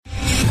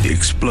the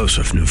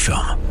explosive new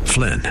film,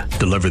 Flynn,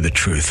 Deliver the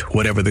Truth,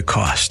 Whatever the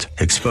Cost,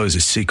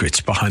 exposes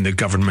secrets behind the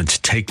government's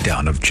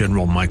takedown of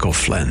General Michael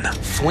Flynn.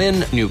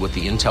 Flynn knew what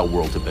the intel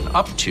world had been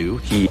up to.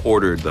 He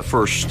ordered the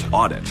first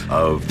audit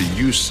of the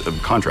use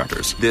of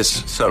contractors.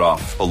 This set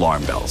off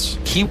alarm bells.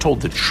 He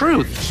told the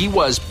truth. He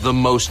was the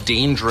most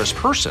dangerous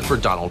person for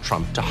Donald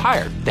Trump to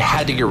hire. They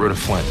had to get rid of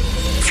Flynn.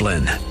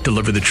 Flynn,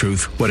 Deliver the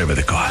Truth, Whatever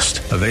the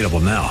Cost. Available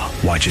now.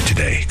 Watch it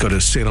today. Go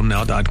to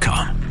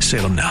salemnow.com.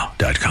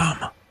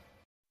 salemnow.com.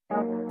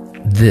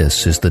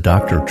 This is the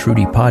Dr.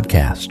 Trudy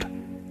Podcast,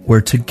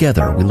 where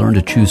together we learn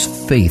to choose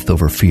faith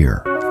over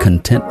fear,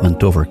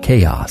 contentment over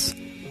chaos,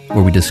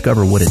 where we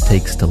discover what it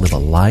takes to live a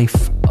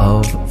life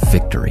of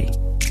victory.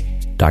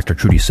 Dr.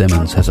 Trudy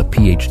Simmons has a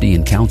PhD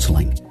in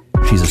counseling.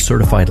 She's a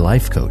certified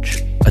life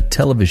coach, a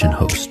television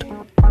host.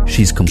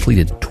 She's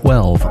completed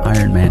 12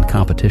 Ironman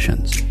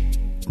competitions.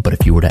 But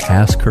if you were to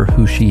ask her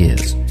who she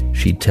is,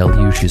 she'd tell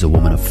you she's a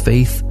woman of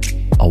faith,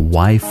 a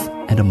wife,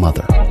 and a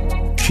mother.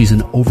 She's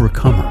an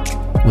overcomer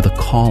with a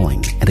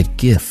calling and a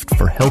gift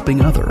for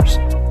helping others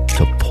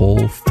to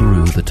pull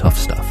through the tough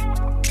stuff.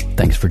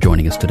 Thanks for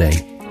joining us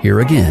today. Here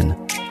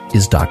again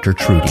is Dr.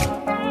 Trudy.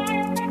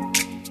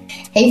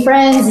 Hey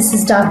friends, this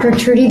is Dr.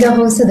 Trudy, the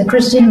host of The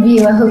Christian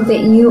View. I hope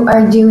that you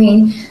are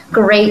doing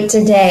great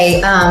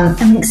today.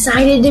 I'm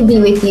excited to be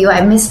with you.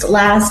 I missed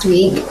last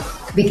week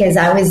because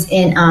I was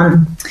in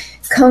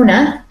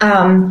Kona,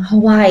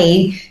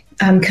 Hawaii,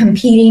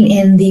 competing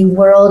in the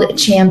World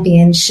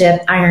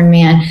Championship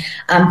Ironman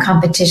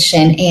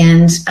competition.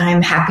 And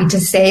I'm happy to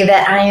say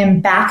that I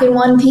am back in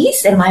one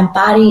piece and my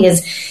body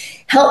is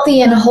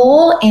healthy and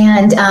whole.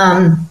 And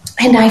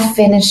I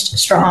finished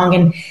strong.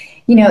 And,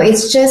 you know,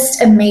 it's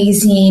just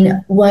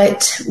amazing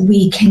what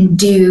we can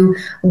do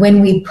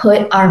when we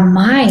put our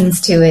minds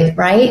to it,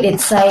 right?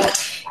 It's like,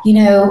 you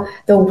know,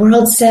 the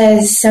world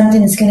says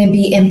something is going to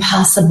be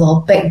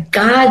impossible, but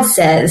God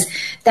says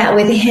that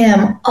with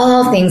Him,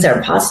 all things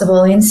are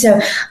possible. And so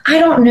I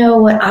don't know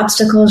what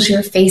obstacles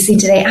you're facing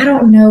today. I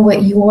don't know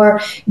what your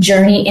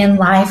journey in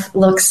life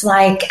looks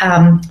like,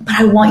 but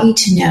I want you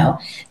to know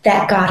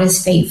that God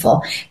is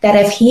faithful, that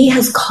if He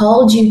has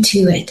called you to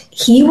it,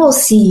 He will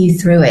see you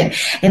through it.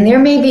 And there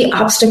may be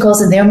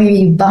obstacles and there may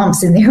be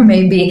bumps and there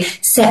may be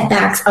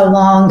setbacks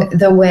along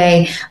the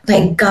way,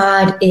 but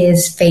God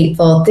is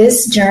faithful.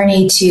 This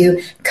journey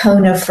to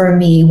Kona for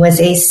me was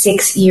a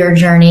 6-year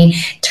journey,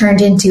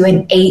 turned into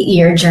an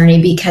 8-year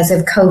journey because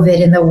of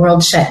COVID and the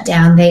world shut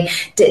down. They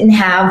didn't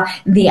have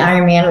the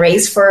Ironman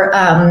race for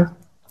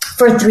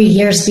 3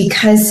 years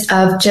because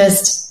of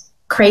just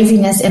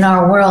craziness in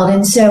our world.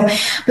 And so,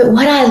 but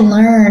what I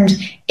learned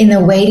in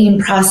the waiting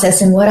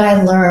process and what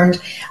I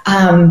learned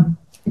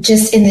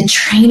just in the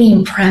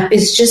training prep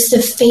is just the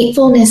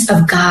faithfulness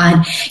of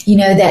God, you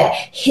know, that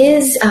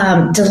His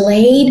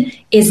delayed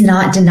is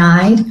not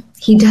denied.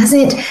 He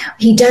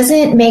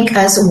doesn't make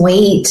us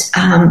wait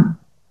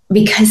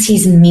because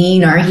He's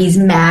mean or He's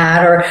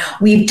mad or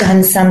we've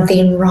done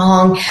something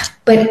wrong.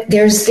 But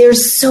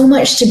there's so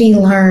much to be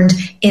learned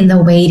in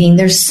the waiting.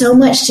 There's so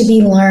much to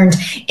be learned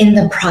in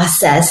the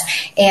process.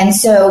 And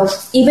so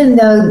even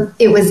though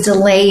it was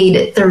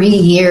delayed 3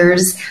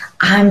 years,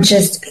 I'm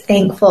just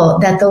thankful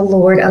that the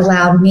Lord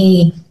allowed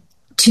me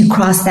to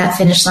cross that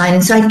finish line.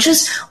 And so I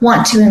just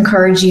want to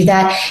encourage you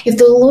that if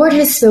the Lord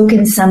has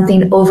spoken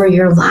something over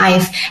your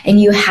life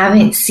and you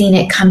haven't seen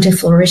it come to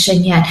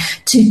fruition yet,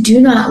 to do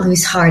not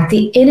lose heart.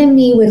 The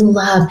enemy would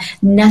love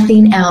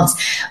nothing else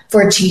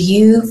for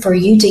you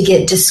to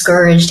get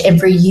discouraged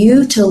and for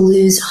you to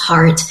lose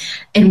heart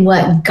in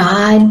what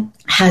God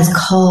has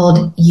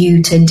called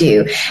you to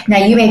do. Now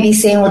you may be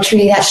saying, well,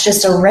 Trudy, that's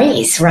just a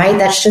race, right?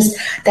 That's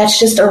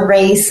just a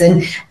race.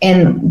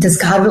 And does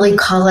God really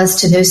call us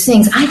to those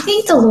things? I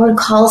think the Lord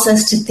calls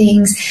us to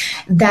things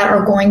that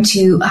are going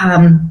to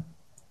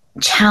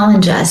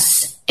challenge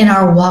us in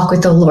our walk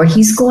with the Lord.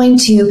 He's going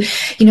to,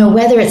 you know,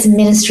 whether it's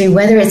ministry,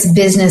 whether it's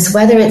business,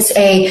 whether it's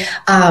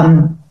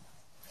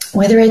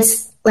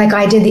like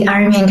I did the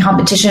Ironman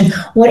competition,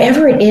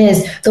 whatever it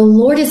is, the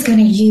Lord is going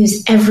to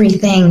use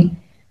everything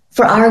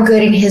for our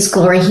good and His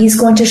glory. He's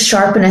going to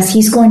sharpen us.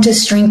 He's going to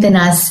strengthen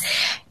us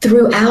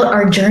throughout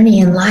our journey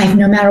in life,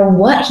 no matter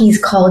what He's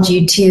called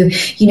you to.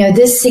 You know,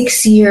 this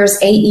 6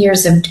 years, 8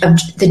 years of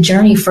the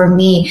journey for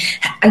me,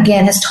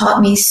 again, has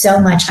taught me so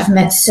much. I've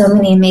met so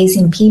many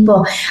amazing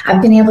people.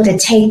 I've been able to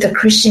take the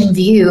Christian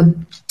view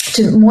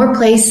to more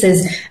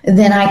places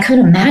than I could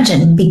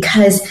imagine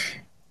because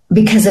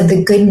of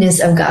the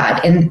goodness of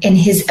God and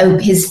His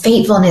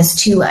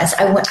faithfulness to us.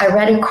 I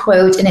read a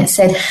quote and it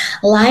said,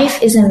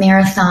 life is a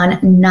marathon,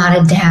 not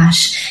a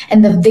dash.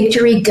 And the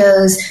victory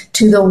goes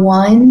to the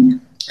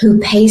one who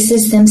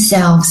paces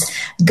themselves.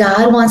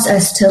 God wants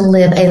us to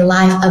live a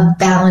life of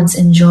balance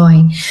and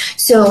joy.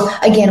 So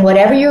again,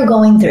 whatever you're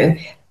going through,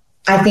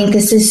 I think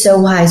this is so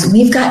wise.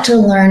 We've got to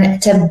learn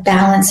to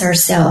balance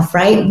ourselves,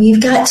 right?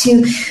 We've got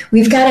to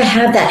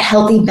have that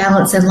healthy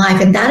balance in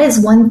life. And that is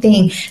one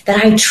thing that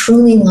I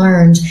truly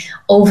learned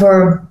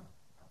over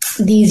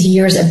these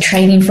years of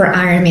training for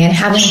Ironman,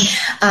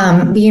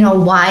 having being a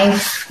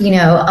wife,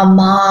 a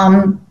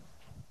mom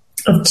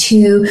of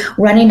 2,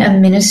 running a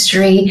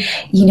ministry,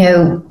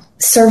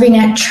 serving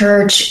at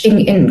church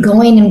and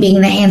going and being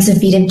the hands and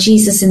feet of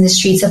Jesus in the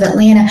streets of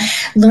Atlanta,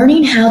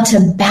 learning how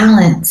to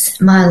balance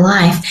my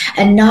life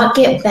and not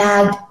get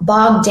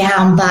bogged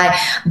down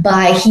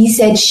by he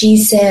said, she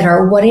said,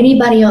 or what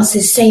anybody else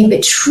is saying,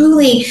 but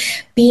truly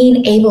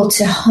being able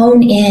to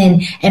hone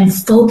in and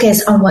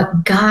focus on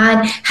what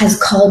God has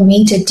called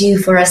me to do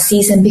for a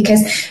season,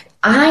 because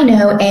I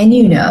know and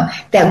you know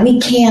that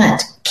we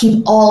can't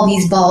keep all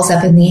these balls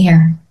up in the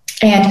air.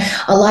 And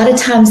a lot of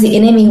times the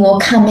enemy will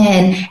come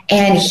in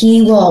and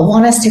he will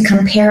want us to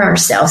compare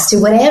ourselves to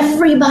what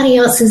everybody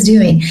else is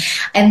doing.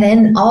 And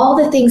then all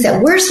the things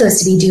that we're supposed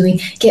to be doing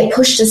get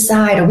pushed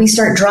aside, or we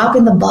start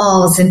dropping the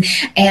balls and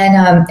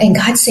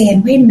God's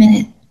saying, wait a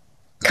minute,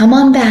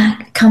 come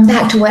back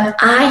to what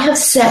I have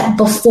set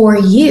before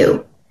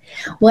you.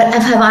 What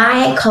have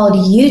I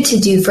called you to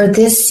do for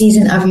this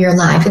season of your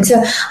life? And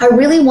so I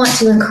really want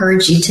to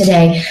encourage you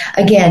today.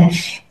 Again,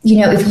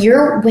 if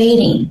you're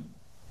waiting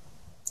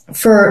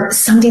for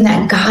something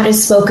that God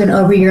has spoken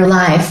over your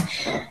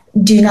life,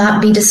 do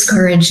not be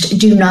discouraged.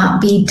 Do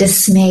not be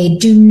dismayed.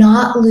 Do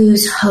not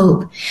lose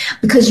hope,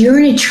 because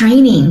you're in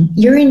training.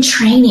 You're in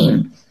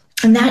training,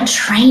 and that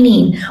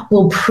training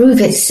will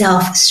prove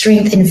itself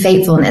strength and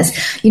faithfulness.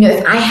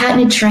 If I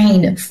hadn't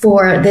trained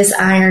for this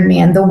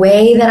Ironman the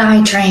way that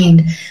I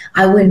trained,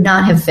 I would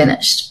not have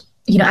finished.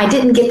 I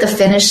didn't get the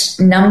finish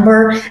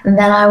number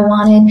that I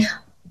wanted,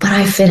 but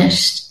I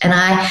finished, and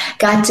I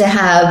got to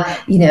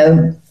have,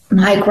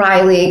 Mike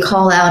Riley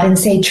call out and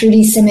say,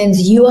 Trudy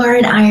Simmons, you are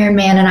an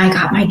Ironman, and I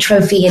got my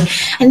trophy.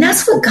 And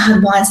that's what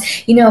God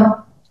wants.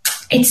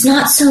 It's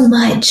not so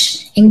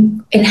much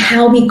in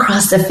how we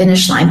cross the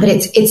finish line, but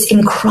it's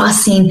in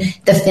crossing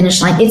the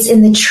finish line. It's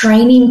in the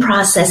training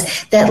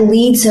process that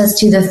leads us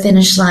to the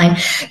finish line.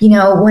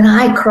 When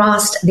I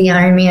crossed the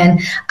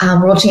Ironman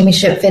World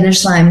Championship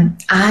finish line,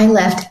 I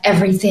left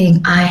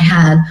everything I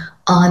had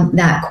on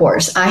that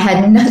course. I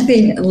had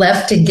nothing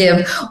left to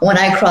give when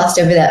I crossed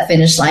over that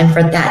finish line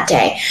for that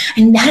day.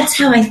 And that's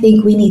how I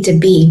think we need to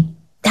be.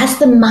 That's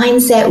the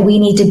mindset we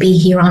need to be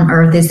here on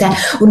earth, is that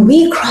when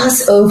we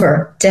cross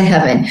over to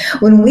heaven,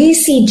 when we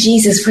see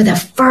Jesus for the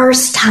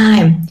first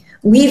time,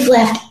 we've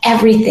left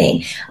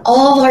everything,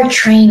 all our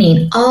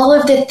training, all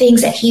of the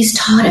things that he's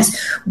taught us,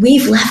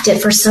 we've left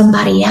it for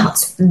somebody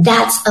else.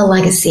 That's a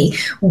legacy.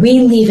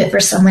 We leave it for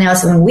someone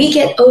else. And when we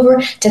get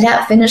over to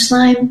that finish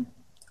line,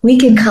 we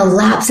can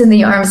collapse in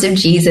the arms of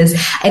Jesus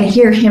and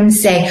hear him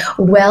say,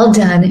 well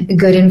done,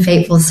 good and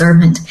faithful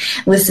servant.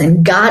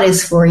 Listen, God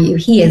is for you.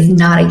 He is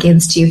not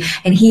against you,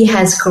 and he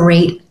has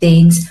great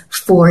things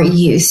for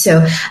you.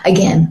 So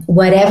again,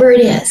 whatever it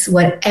is,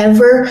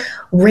 whatever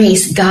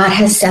race God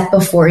has set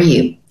before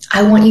you,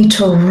 I want you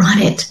to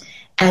run it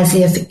as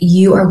if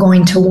you are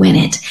going to win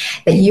it,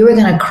 that you are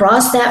going to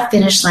cross that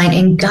finish line,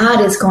 and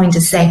God is going to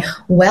say,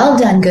 well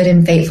done, good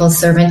and faithful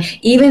servant,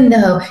 even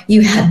though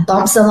you had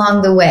bumps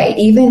along the way,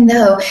 even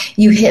though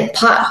you hit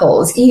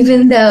potholes,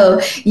 even though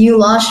you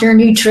lost your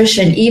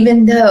nutrition,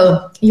 even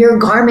though your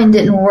Garmin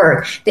didn't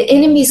work. The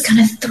enemy's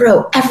going to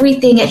throw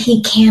everything that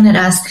he can at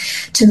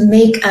us to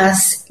make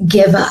us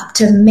give up,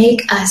 to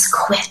make us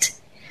quit.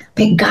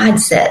 But God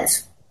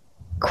says,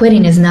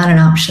 quitting is not an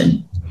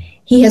option.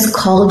 He has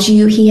called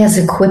you. He has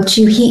equipped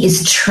you. He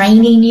is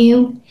training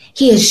you.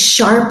 He is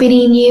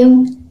sharpening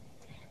you.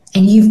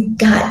 And you've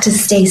got to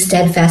stay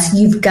steadfast.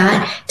 You've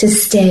got to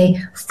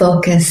stay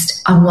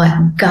focused on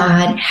what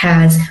God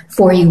has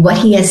for you, what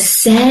he has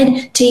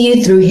said to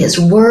you through his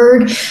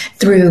word,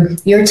 through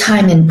your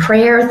time in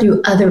prayer,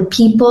 through other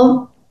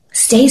people.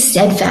 Stay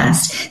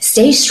steadfast.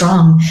 Stay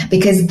strong,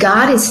 because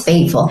God is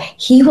faithful.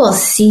 He will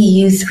see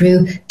you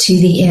through to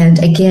the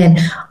end. Again,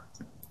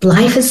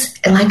 life is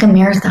like a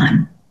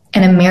marathon.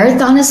 And a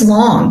marathon is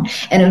long,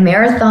 and a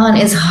marathon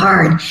is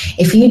hard.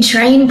 If you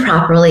train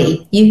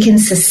properly, you can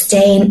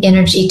sustain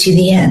energy to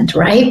the end,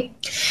 right?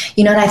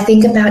 And I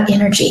think about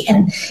energy,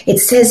 and it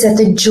says that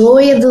the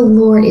joy of the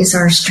Lord is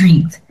our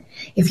strength.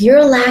 If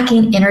you're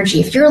lacking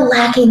energy, if you're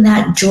lacking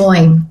that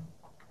joy,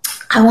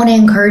 I want to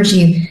encourage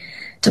you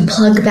to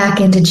plug back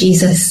into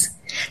Jesus,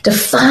 to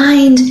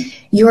find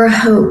your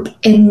hope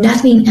in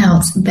nothing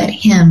else but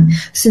him,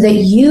 so that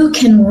you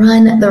can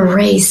run the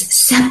race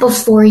set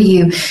before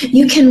you.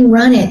 You can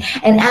run it.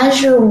 And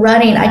as you're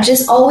running, I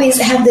just always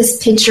have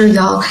this picture,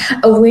 y'all,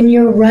 of when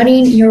you're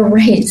running your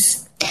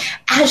race.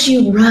 As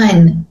you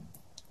run,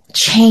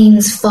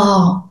 chains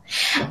fall.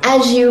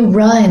 As you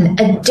run,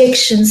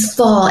 addictions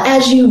fall.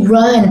 As you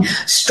run,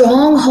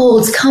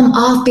 strongholds come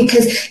off,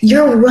 because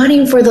you're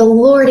running for the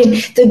Lord. And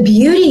the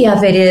beauty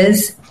of it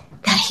is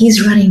that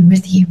he's running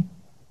with you.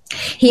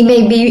 He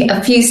may be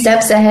a few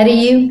steps ahead of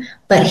you,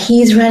 but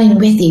he's running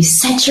with you.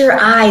 Set your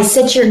eyes,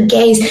 set your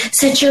gaze,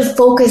 set your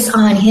focus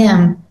on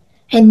him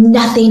and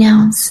nothing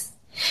else.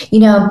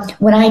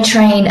 When I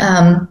train,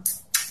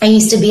 I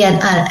used to be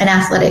an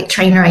athletic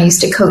trainer. I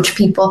used to coach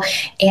people,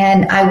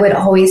 and I would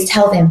always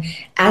tell them,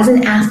 as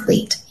an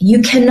athlete,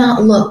 you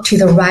cannot look to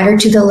the right or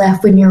to the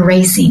left when you're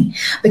racing,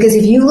 because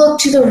if you look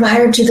to the right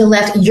or to the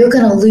left, you're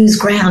going to lose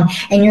ground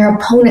and your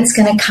opponent's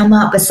going to come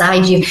up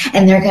beside you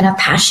and they're going to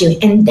pass you.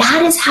 And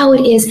that is how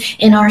it is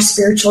in our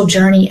spiritual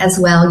journey as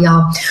well,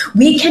 y'all.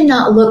 We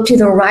cannot look to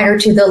the right or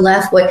to the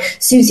left what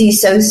Susie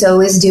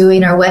So-So is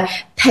doing, or what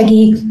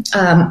Peggy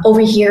over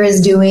here is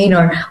doing,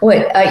 or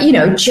what,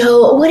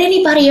 Joe, or what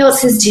anybody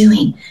else is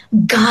doing.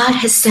 God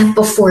has set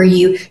before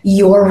you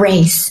your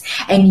race,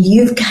 and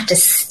you've got to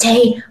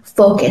stay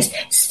focused,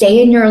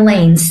 stay in your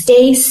lane,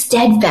 stay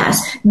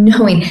steadfast,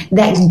 knowing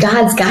that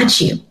God's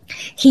got you.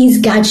 He's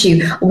got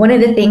you. One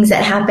of the things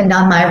that happened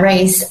on my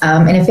race,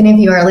 and if any of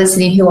you are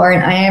listening who are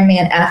an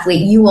Ironman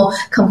athlete, you will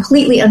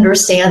completely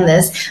understand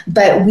this,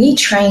 but we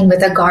train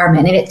with a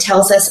Garmin, and it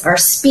tells us our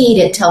speed,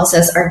 it tells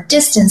us our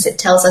distance, it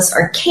tells us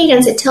our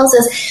cadence, it tells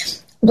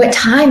us what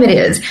time it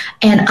is.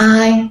 And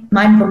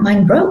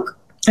mine broke.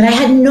 And I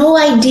had no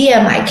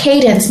idea my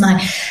cadence,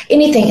 my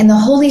anything. And the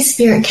Holy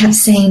Spirit kept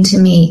saying to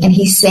me, and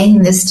he's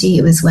saying this to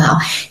you as well.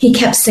 He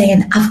kept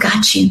saying, I've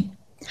got you.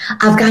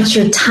 I've got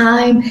your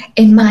time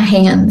in my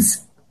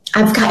hands.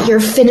 I've got your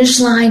finish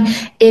line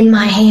in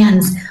my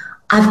hands.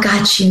 I've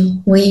got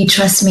you. Will you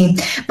trust me?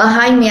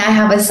 Behind me, I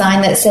have a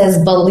sign that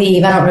says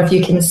believe. I don't know if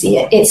you can see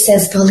it. It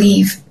says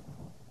believe.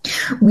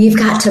 We've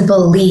got to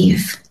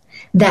believe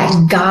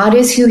that God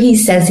is who he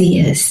says he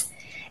is,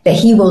 that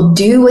he will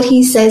do what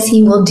he says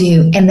he will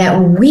do, and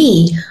that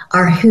we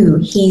are who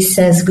he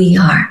says we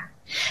are.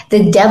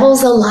 The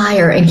devil's a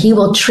liar, and he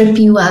will trip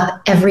you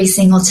up every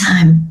single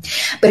time.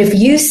 But if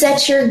you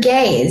set your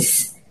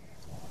gaze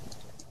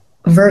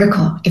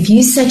vertical, if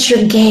you set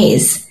your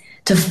gaze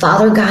to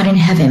Father God in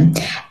heaven,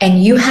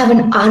 and you have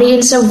an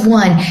audience of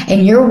one,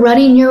 and you're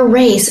running your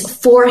race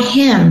for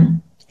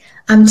him,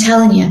 I'm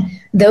telling you,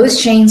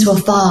 those chains will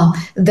fall.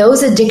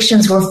 Those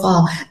addictions will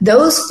fall.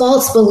 Those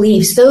false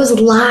beliefs, those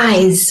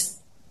lies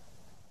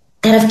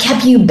that have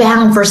kept you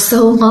bound for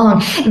so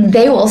long,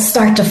 they will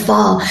start to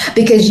fall,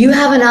 because you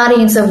have an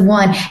audience of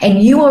one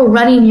and you are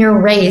running your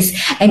race,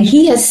 and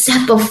he has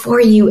set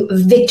before you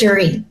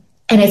victory.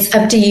 And it's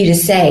up to you to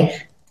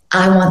say,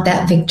 I want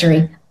that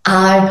victory.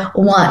 I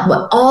want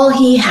what all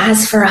he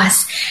has for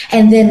us.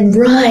 And then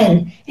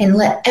run and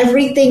let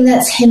everything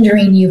that's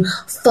hindering you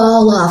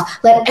fall off.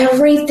 Let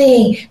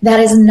everything that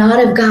is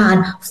not of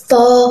God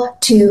fall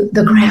to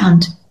the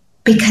ground,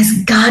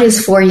 because God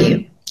is for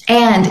you.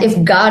 And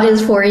if God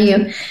is for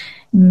you,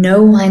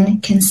 no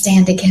one can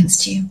stand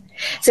against you.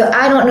 So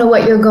I don't know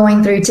what you're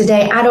going through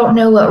today. I don't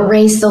know what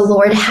race the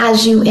Lord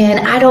has you in.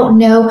 I don't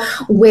know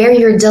where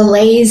your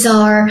delays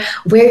are,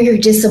 where your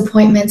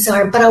disappointments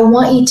are, but I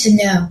want you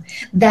to know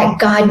that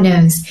God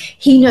knows.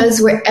 He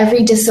knows where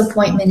every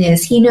disappointment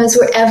is. He knows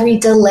where every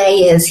delay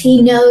is.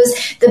 He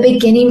knows the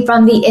beginning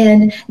from the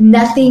end.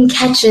 Nothing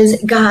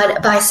catches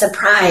God by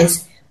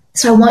surprise.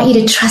 So I want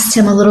you to trust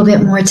him a little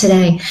bit more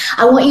today.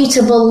 I want you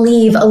to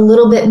believe a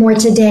little bit more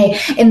today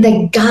in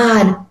the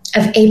God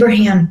of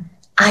Abraham,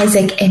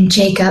 Isaac, and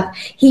Jacob.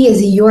 He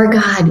is your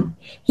God.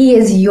 He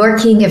is your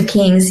King of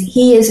Kings.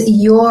 He is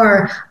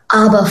your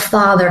Abba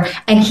Father,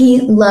 and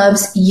he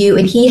loves you,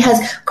 and he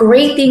has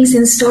great things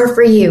in store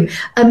for you,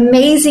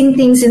 amazing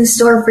things in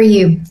store for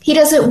you. He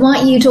doesn't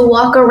want you to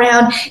walk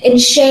around in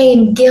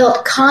shame,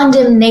 guilt,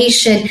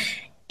 condemnation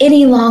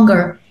any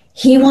longer.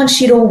 He wants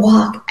you to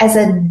walk as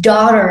a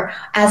daughter,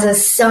 as a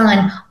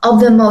son of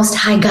the Most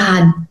High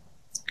God.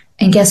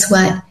 And guess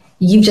what?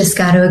 You've just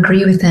got to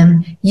agree with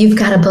him. You've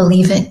got to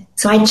believe it.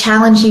 So I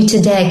challenge you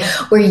today,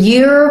 where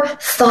your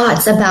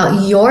thoughts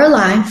about your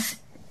life,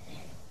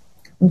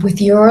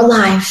 with your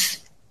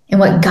life and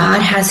what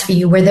God has for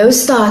you, where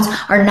those thoughts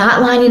are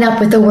not lining up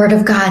with the Word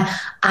of God,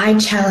 I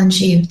challenge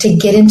you to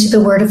get into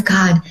the Word of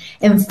God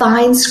and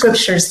find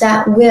scriptures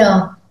that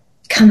will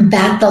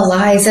combat the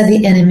lies of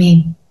the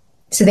enemy,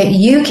 so that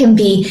you can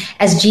be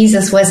as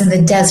Jesus was in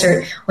the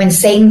desert. When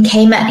Satan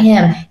came at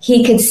him,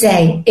 he could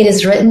say, it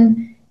is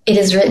written, it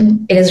is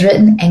written, it is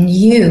written, and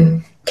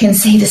you can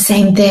say the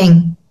same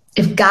thing.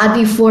 If God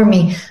be for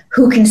me,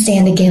 who can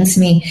stand against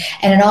me?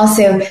 And it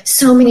also,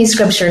 so many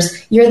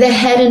scriptures. You're the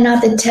head and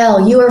not the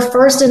tail. You are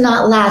first and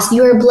not last.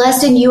 You are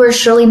blessed and you are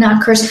surely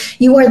not cursed.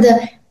 You are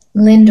the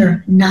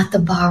lender, not the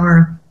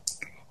borrower.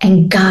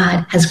 And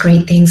God has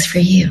great things for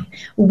you.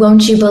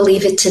 Won't you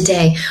believe it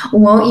today?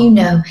 Won't you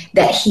know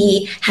that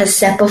he has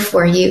set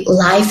before you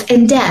life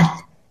and death,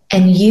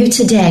 and you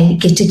today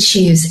get to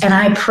choose? And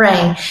I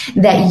pray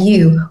that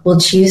you will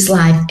choose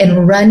life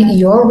and run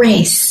your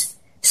race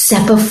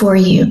set before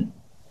you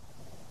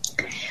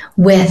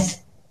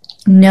with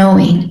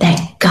knowing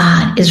that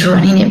God is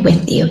running it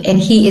with you, and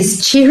he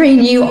is cheering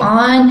you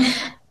on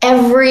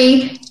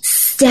every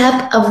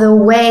step of the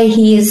way.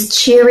 He is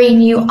cheering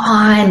you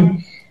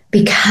on,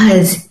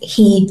 because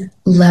he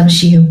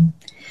loves you.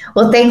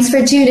 Well, thanks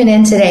for tuning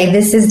in today.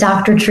 This is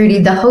Dr. Trudy,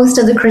 the host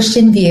of The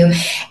Christian View,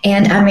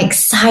 and I'm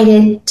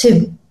excited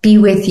to be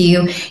with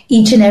you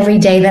each and every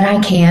day that I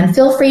can.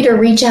 Feel free to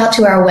reach out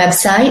to our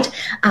website,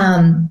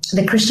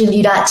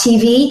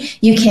 thechristianview.tv.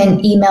 You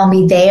can email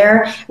me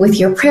there with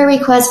your prayer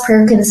requests,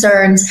 prayer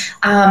concerns,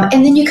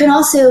 and then you can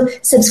also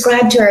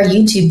subscribe to our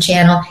YouTube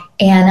channel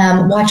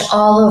and watch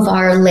all of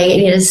our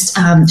latest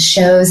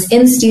shows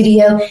in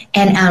studio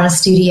and out of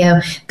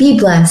studio. Be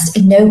blessed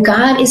and know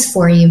God is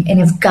for you.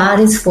 And if God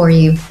is for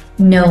you,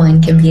 no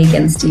one can be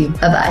against you.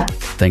 Bye-bye.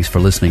 Thanks for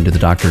listening to the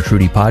Dr.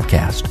 Trudy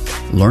Podcast.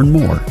 Learn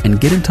more and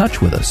get in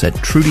touch with us at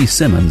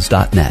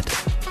TrudySimmons.net.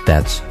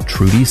 That's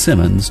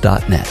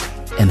TrudySimmons.net.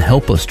 And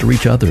help us to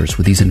reach others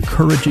with these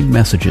encouraging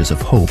messages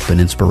of hope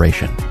and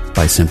inspiration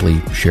by simply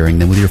sharing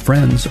them with your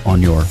friends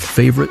on your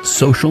favorite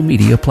social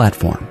media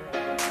platform.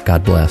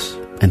 God bless,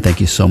 and thank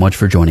you so much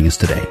for joining us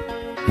today.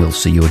 We'll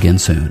see you again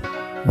soon,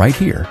 right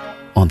here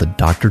on the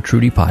Dr.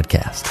 Trudy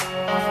Podcast.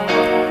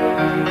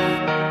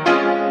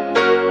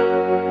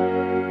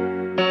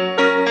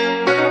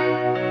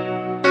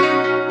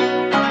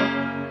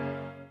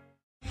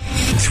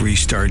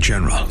 3-star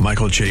General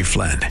Michael J.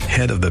 Flynn,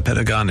 head of the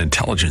Pentagon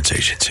Intelligence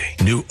Agency,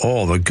 knew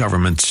all the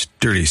government's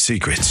dirty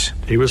secrets.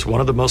 He was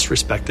one of the most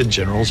respected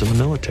generals in the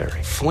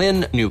military.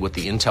 Flynn knew what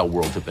the intel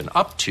world had been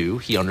up to.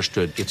 He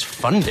understood its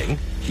funding.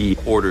 He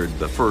ordered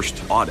the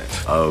first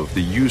audit of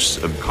the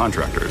use of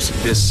contractors.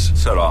 This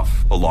set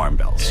off alarm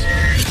bells.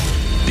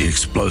 The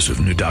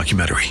explosive new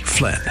documentary,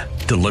 Flynn,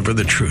 Deliver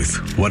the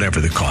Truth, Whatever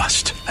the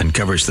Cost,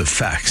 uncovers the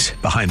facts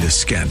behind this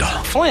scandal.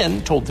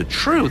 Flynn told the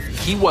truth.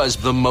 He was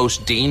the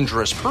most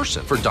dangerous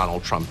person for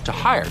Donald Trump to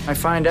hire. I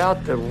find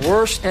out the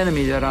worst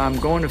enemy that I'm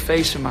going to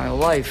face in my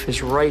life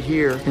is right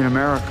here in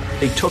America.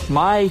 They took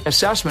my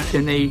assessment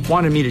and they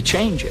wanted me to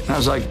change it. And I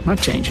was like, I'm not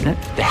changing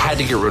it. They had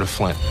to get rid of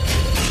Flynn.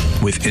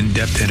 With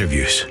in-depth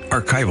interviews,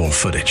 archival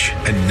footage,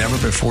 and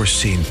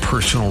never-before-seen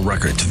personal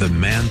records of the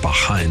man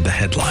behind the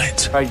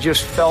headlines. I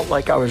just felt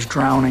like I was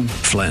drowning.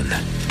 Flynn,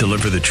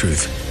 Deliver the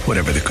Truth,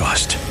 Whatever the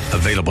Cost.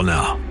 Available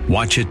now.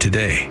 Watch it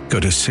today.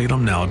 Go to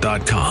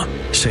salemnow.com.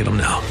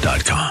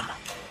 salemnow.com.